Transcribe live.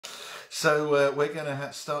So we're going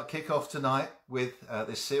to kick off tonight with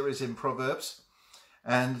this series in Proverbs.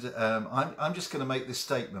 And I'm just going to make this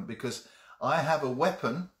statement because I have a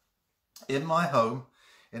weapon in my home,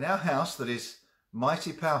 in our house, that is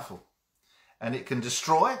mighty powerful. And it can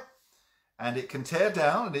destroy and it can tear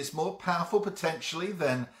down, and it's more powerful potentially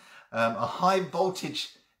than a high voltage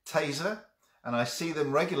taser. And I see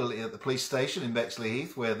them regularly at the police station in Bexley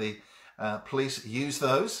Heath where the police use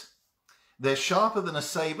those. They're sharper than a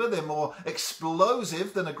saber. They're more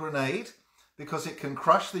explosive than a grenade because it can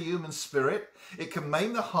crush the human spirit. It can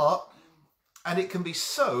maim the heart, and it can be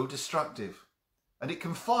so destructive. And it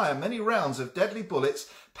can fire many rounds of deadly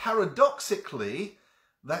bullets. Paradoxically,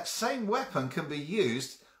 that same weapon can be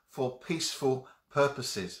used for peaceful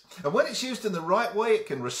purposes. And when it's used in the right way, it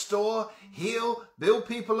can restore, heal, build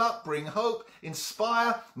people up, bring hope,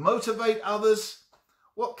 inspire, motivate others.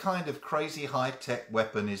 What kind of crazy high-tech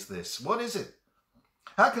weapon is this? What is it?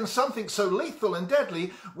 How can something so lethal and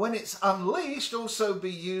deadly, when it's unleashed, also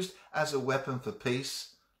be used as a weapon for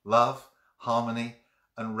peace, love, harmony,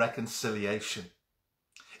 and reconciliation?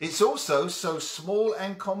 It's also so small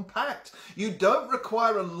and compact. You don't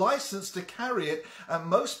require a license to carry it, and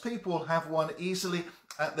most people have one easily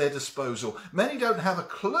at their disposal. Many don't have a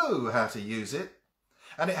clue how to use it.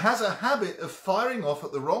 And it has a habit of firing off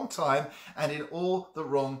at the wrong time and in all the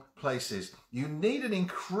wrong places. You need an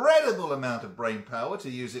incredible amount of brain power to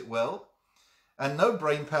use it well, and no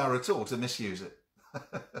brain power at all to misuse it.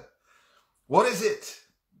 What is it?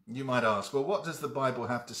 You might ask. Well, what does the Bible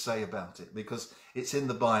have to say about it? Because it's in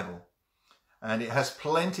the Bible, and it has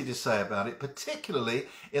plenty to say about it, particularly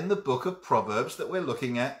in the book of Proverbs that we're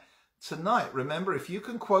looking at tonight. Remember, if you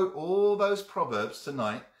can quote all those Proverbs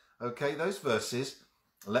tonight, okay, those verses,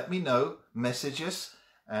 let me know, message us,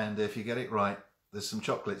 and if you get it right, there's some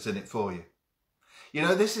chocolates in it for you. You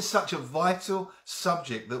know, this is such a vital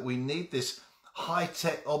subject that we need this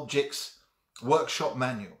high-tech objects workshop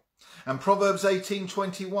manual. And Proverbs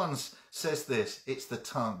 18:21 says this, it's the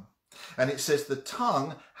tongue. And it says the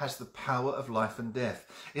tongue has the power of life and death.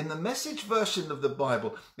 In the Message version of the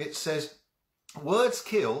Bible, it says, words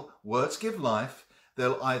kill, words give life.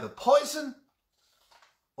 They'll either poison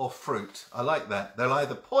or fruit. I like that. They'll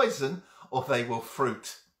either poison or they will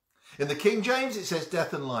fruit. In the King James, it says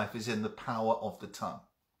death and life is in the power of the tongue.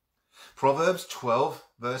 Proverbs 12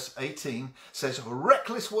 verse 18 says,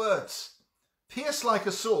 reckless words pierce like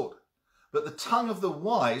a sword, but the tongue of the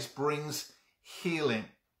wise brings healing.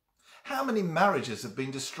 How many marriages have been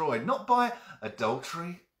destroyed, not by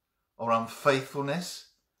adultery or unfaithfulness,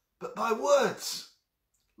 but by words,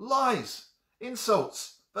 lies,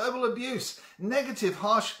 insults, verbal abuse, negative,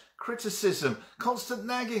 harsh criticism, constant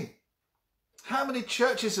nagging. How many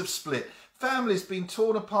churches have split, families been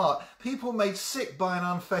torn apart, people made sick by an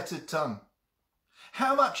unfettered tongue?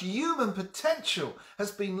 How much human potential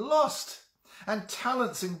has been lost, and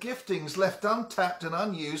talents and giftings left untapped and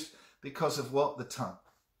unused because of what? The tongue.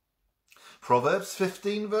 Proverbs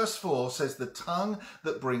 15 verse 4 says the tongue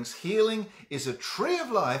that brings healing is a tree of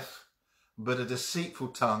life, but a deceitful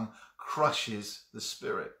tongue crushes the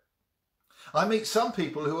spirit. I meet some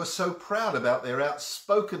people who are so proud about their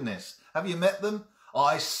outspokenness. Have you met them?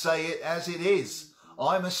 I say it as it is.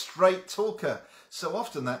 I'm a straight talker. So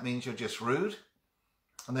often that means you're just rude,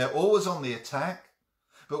 and they're always on the attack.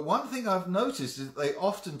 But one thing I've noticed is that they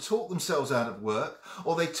often talk themselves out of work,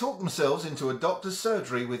 or they talk themselves into a doctor's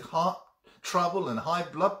surgery with heart trouble and high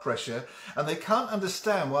blood pressure, and they can't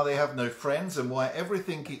understand why they have no friends and why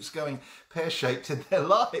everything keeps going pear-shaped in their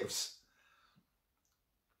lives.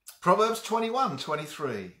 Proverbs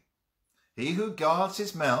 21:23. He who guards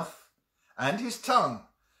his mouth and his tongue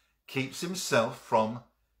keeps himself from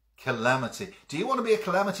calamity. Do you want to be a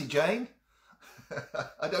calamity, Jane?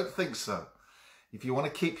 I don't think so. If you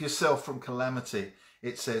want to keep yourself from calamity,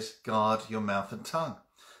 it says guard your mouth and tongue.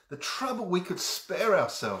 The trouble we could spare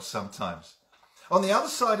ourselves sometimes. On the other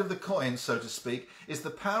side of the coin, so to speak, is the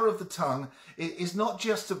power of the tongue. It is not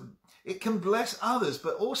just it can bless others,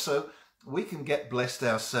 but also we can get blessed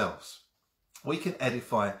ourselves. We can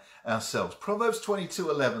edify ourselves. Proverbs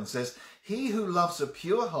 22:11 says, he who loves a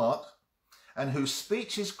pure heart and whose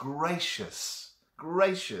speech is gracious,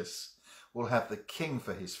 will have the king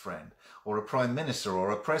for his friend, or a prime minister,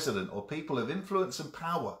 or a president, or people of influence and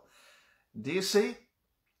power. Do you see?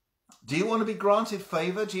 Do you want to be granted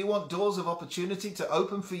favor? Do you want doors of opportunity to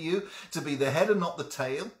open for you to be the head and not the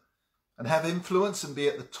tail, and have influence and be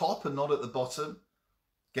at the top and not at the bottom?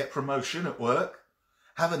 Get promotion at work?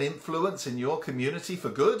 Have an influence in your community for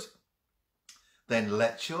good? Then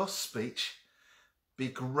let your speech be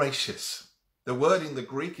gracious. The word in the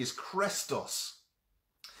Greek is Christos.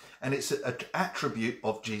 and it's an attribute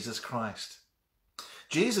of Jesus Christ.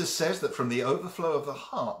 Jesus says that from the overflow of the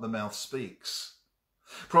heart, the mouth speaks.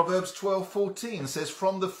 Proverbs 12:14 says,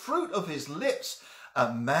 from the fruit of his lips,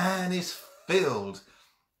 a man is filled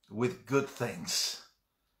with good things.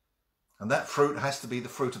 And that fruit has to be the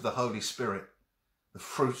fruit of the Holy Spirit. The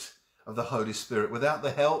fruit of the Holy Spirit. Without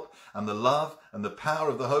the help and the love and the power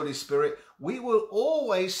of the Holy Spirit, we will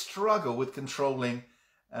always struggle with controlling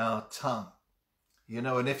our tongue. You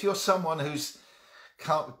know, and if you're someone who's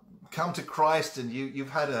come to Christ and you've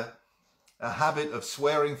had a habit of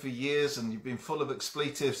swearing for years and you've been full of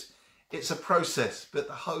expletives, it's a process, but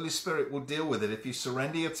the Holy Spirit will deal with it if you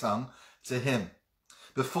surrender your tongue to him.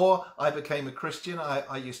 Before I became a Christian,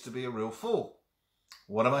 I used to be a real fool.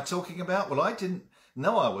 What am I talking about? Well, I didn't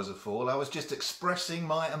know I was a fool. I was just expressing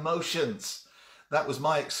my emotions. That was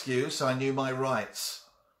my excuse. I knew my rights.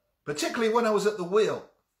 Particularly when I was at the wheel,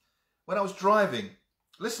 when I was driving.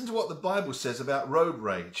 Listen to what the Bible says about road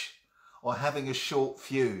rage or having a short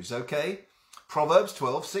fuse, okay? Proverbs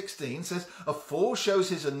 12:16 says, a fool shows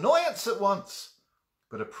his annoyance at once,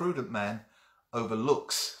 but a prudent man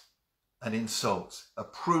overlooks an insult. A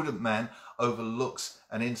prudent man overlooks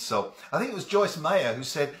an insult. I think it was Joyce Meyer who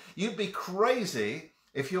said, you'd be crazy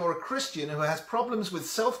if you're a Christian who has problems with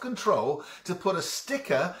self-control to put a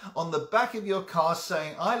sticker on the back of your car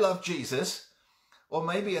saying, I love Jesus, or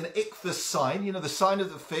maybe an ichthus sign, you know, the sign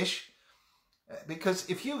of the fish. Because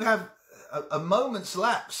if you have a moment's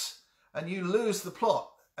lapse and you lose the plot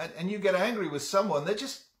and you get angry with someone, they're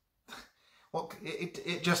just, well,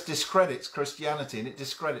 it just discredits Christianity and it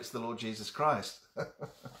discredits the Lord Jesus Christ.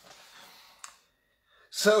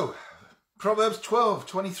 So, Proverbs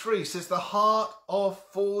 12:23 says, the heart of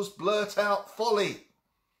fools blurt out folly.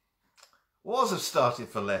 Wars have started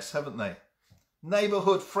for less, haven't they?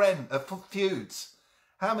 Neighbourhood feuds.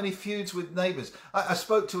 How many feuds with neighbours? I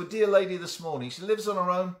spoke to a dear lady this morning. She lives on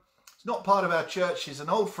her own. She's not part of our church. She's an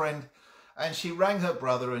old friend. And she rang her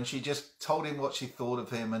brother and she just told him what she thought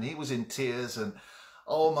of him. And he was in tears. And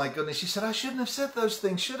oh my goodness. She said, I shouldn't have said those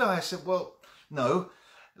things, should I? I said, well, no.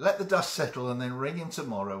 Let the dust settle and then ring him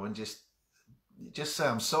tomorrow and just say,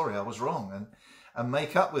 I'm sorry, I was wrong. And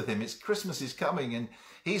make up with him. It's Christmas is coming and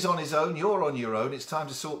he's on his own. You're on your own. It's time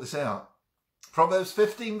to sort this out. Proverbs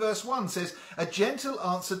 15:1 says, a gentle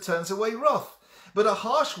answer turns away wrath, but a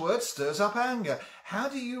harsh word stirs up anger. How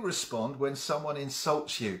do you respond when someone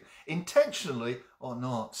insults you, intentionally or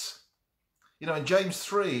not? You know, in James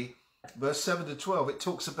 3:7-12, it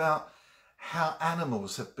talks about how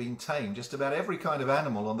animals have been tamed. Just about every kind of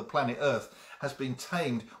animal on the planet Earth has been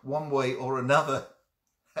tamed one way or another.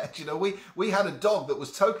 And, you know, we had a dog that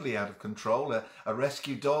was totally out of control, a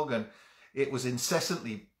rescue dog, and it was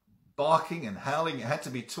incessantly barking and howling. It had to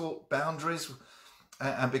be taught boundaries,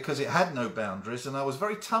 and because it had no boundaries, and I was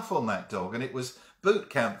very tough on that dog, and it was boot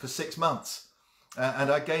camp for 6 months, and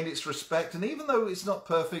I gained its respect. And even though it's not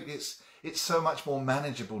perfect, it's so much more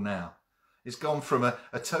manageable now. It's gone from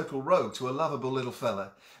a total rogue to a lovable little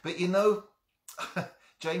fella. But you know,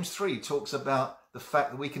 James 3 talks about the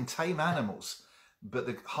fact that we can tame animals, but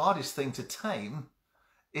the hardest thing to tame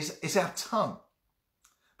is our tongue.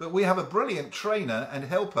 But we have a brilliant trainer and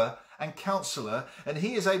helper and counselor, and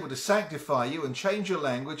he is able to sanctify you and change your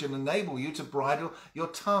language and enable you to bridle your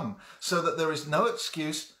tongue so that there is no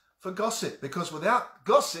excuse for gossip. Because without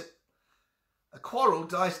gossip, a quarrel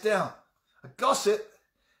dies down. A gossip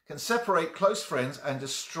can separate close friends and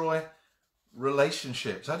destroy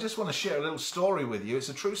relationships. I just want to share a little story with you. It's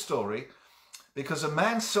a true story, because a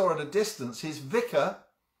man saw at a distance his vicar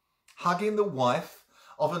hugging the wife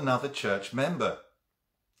of another church member.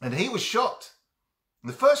 And he was shocked.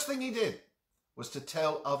 The first thing he did was to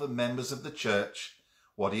tell other members of the church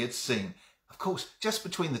what he had seen. Of course, just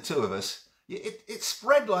between the two of us, it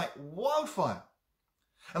spread like wildfire.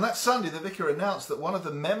 And that Sunday, the vicar announced that one of the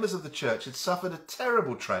members of the church had suffered a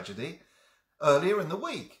terrible tragedy earlier in the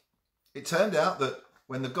week. It turned out that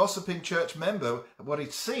when the gossiping church member, what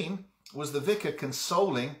he'd seen was the vicar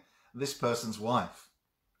consoling this person's wife.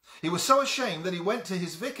 He was so ashamed that he went to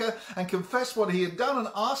his vicar and confessed what he had done and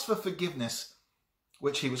asked for forgiveness,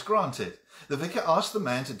 which he was granted. The vicar asked the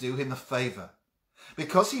man to do him a favour.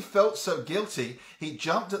 Because he felt so guilty, he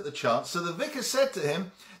jumped at the chance. So the vicar said to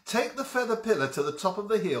him, take the feather pillar to the top of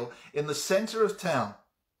the hill in the centre of town,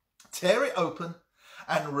 tear it open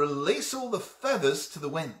and release all the feathers to the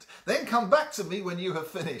wind. Then come back to me when you have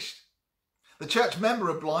finished. The church member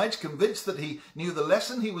obliged, convinced that he knew the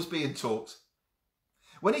lesson he was being taught.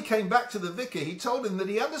 When he came back to the vicar, he told him that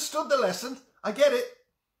he understood the lesson, I get it,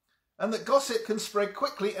 and that gossip can spread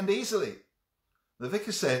quickly and easily. The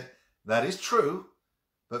vicar said, that is true,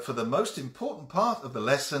 But for the most important part of the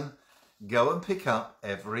lesson, go and pick up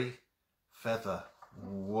every feather.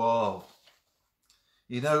 Whoa.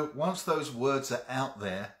 You know, once those words are out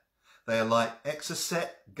there, they are like Exocet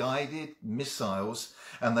guided missiles,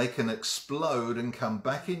 and they can explode and come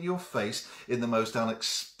back in your face in the most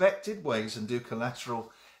unexpected ways and do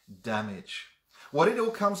collateral damage. What it all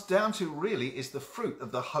comes down to really is the fruit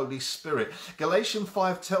of the Holy Spirit. Galatians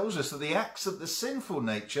 5 tells us that the acts of the sinful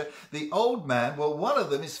nature, the old man, well, one of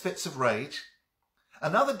them is fits of rage,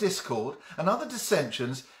 another discord, another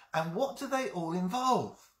dissensions, and what do they all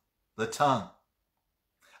involve? The tongue.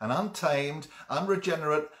 An untamed,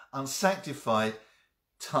 unregenerate, unsanctified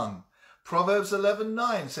tongue. Proverbs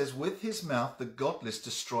 11:9 says, with his mouth the godless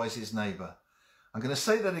destroys his neighbor. I'm going to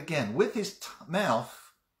say that again. With his mouth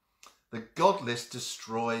the godless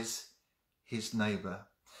destroys his neighbor.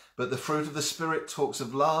 But the fruit of the Spirit talks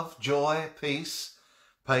of love, joy, peace,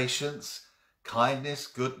 patience, kindness,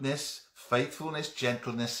 goodness, faithfulness,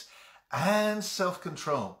 gentleness, and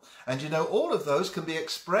self-control. And you know, all of those can be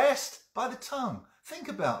expressed by the tongue. Think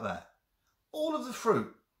about that. All of the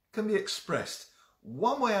fruit can be expressed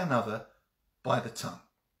one way or another by the tongue.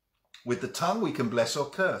 With the tongue we can bless or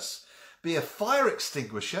curse, be a fire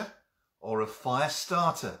extinguisher or a fire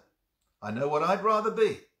starter. I know what I'd rather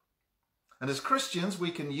be. And as Christians,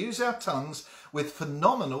 we can use our tongues with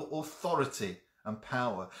phenomenal authority and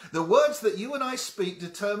power. The words that you and I speak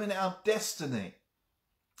determine our destiny.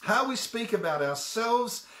 How we speak about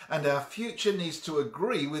ourselves and our future needs to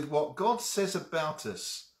agree with what God says about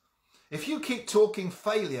us. If you keep talking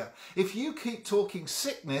failure, if you keep talking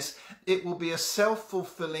sickness, it will be a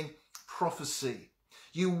self-fulfilling prophecy.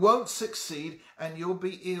 You won't succeed and you'll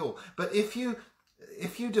be ill. But if you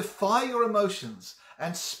defy your emotions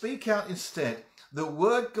and speak out instead the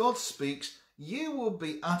word God speaks, you will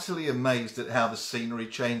be utterly amazed at how the scenery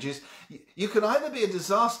changes. You can either be a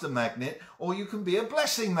disaster magnet or you can be a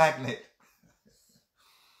blessing magnet.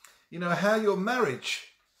 You know, how your marriage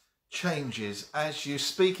changes as you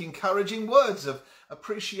speak encouraging words of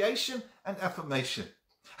appreciation and affirmation.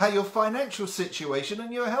 How your financial situation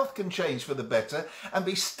and your health can change for the better and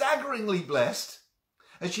be staggeringly blessed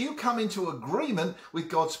as you come into agreement with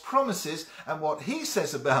God's promises and what he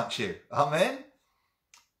says about you. Amen?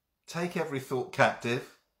 Take every thought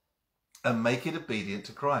captive and make it obedient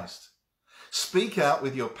to Christ. Speak out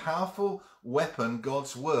with your powerful weapon,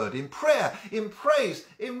 God's word, in prayer, in praise,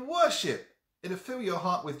 in worship. It'll fill your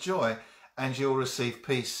heart with joy and you'll receive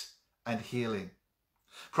peace and healing.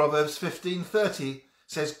 Proverbs 15:30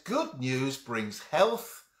 says, good news brings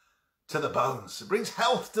health to the bones. It brings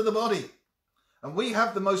health to the body. And we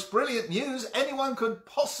have the most brilliant news anyone could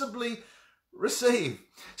possibly receive.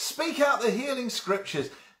 Speak out the healing scriptures.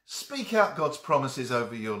 Speak out God's promises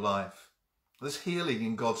over your life. There's healing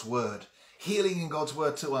in God's word. Healing in God's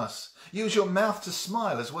word to us. Use your mouth to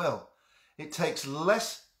smile as well. It takes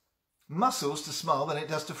less muscles to smile than it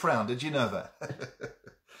does to frown. Did you know that?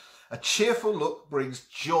 A cheerful look brings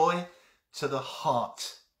joy to the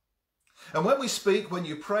heart. And when we speak, when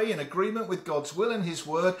you pray in agreement with God's will and his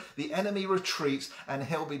word, the enemy retreats and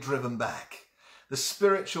he'll be driven back. The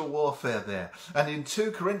spiritual warfare there. And in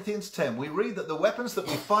 2 Corinthians 10, we read that the weapons that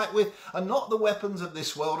we fight with are not the weapons of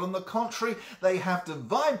this world. On the contrary, they have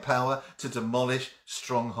divine power to demolish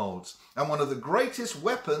strongholds. And one of the greatest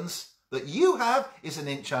weapons that you have is an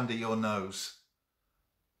inch under your nose.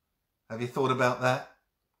 Have you thought about that?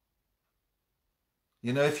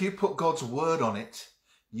 You know, if you put God's word on it,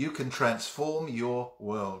 you can transform your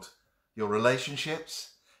world, your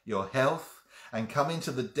relationships, your health, and come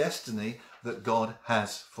into the destiny that God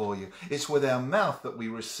has for you. It's with our mouth that we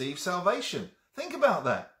receive salvation. Think about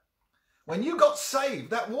that. When you got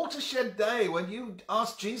saved, that watershed day, when you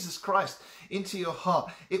asked Jesus Christ into your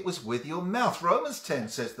heart, it was with your mouth. Romans 10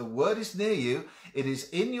 says the word is near you. It is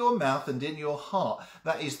in your mouth and in your heart.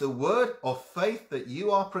 That is the word of faith that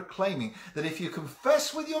you are proclaiming. That if you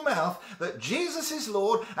confess with your mouth that Jesus is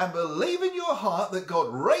Lord and believe in your heart that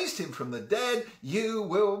God raised him from the dead, you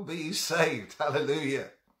will be saved. Hallelujah.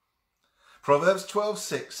 Proverbs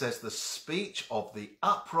 12:6 says the speech of the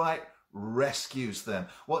upright rescues them.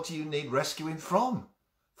 What do you need rescuing from?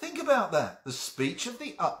 Think about that. The speech of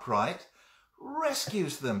the upright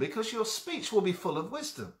rescues them because your speech will be full of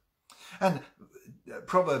wisdom. And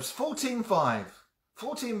Proverbs 14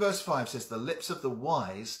 verse 5 says the lips of the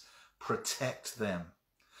wise protect them.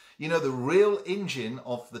 You know, the real engine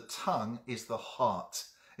of the tongue is the heart,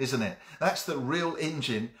 isn't it? That's the real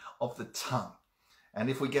engine of the tongue. And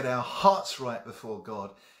if we get our hearts right before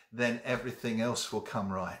God, then everything else will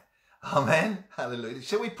come right. Amen. Hallelujah.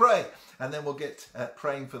 Shall we pray? And then we'll get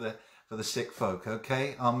praying for the sick folk.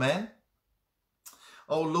 Okay. Amen.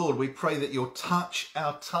 Oh Lord, we pray that you'll touch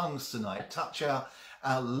our tongues tonight, touch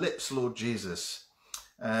our lips, Lord Jesus.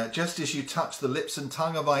 Just as you touched the lips and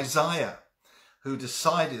tongue of Isaiah, who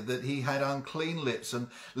decided that he had unclean lips and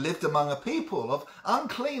lived among a people of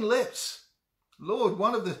unclean lips. Lord,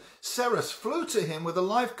 one of the seraphs flew to him with a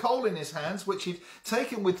live coal in his hands, which he'd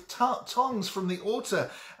taken with tongs from the altar.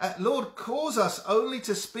 Lord, cause us only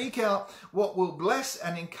to speak out what will bless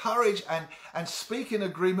and encourage and speak in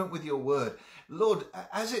agreement with your word. Lord,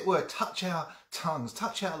 as it were, touch our tongues,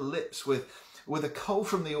 touch our lips with a coal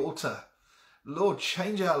from the altar. Lord,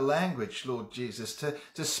 change our language, Lord Jesus,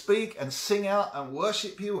 to speak and sing out and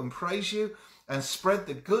worship you and praise you and spread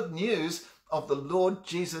the good news of the Lord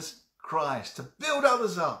Jesus Christ, to build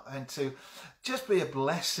others up and to just be a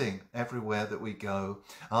blessing everywhere that we go.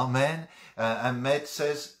 Amen. And Med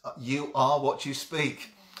says, you are what you speak.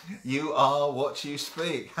 You are what you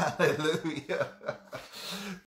speak. Hallelujah.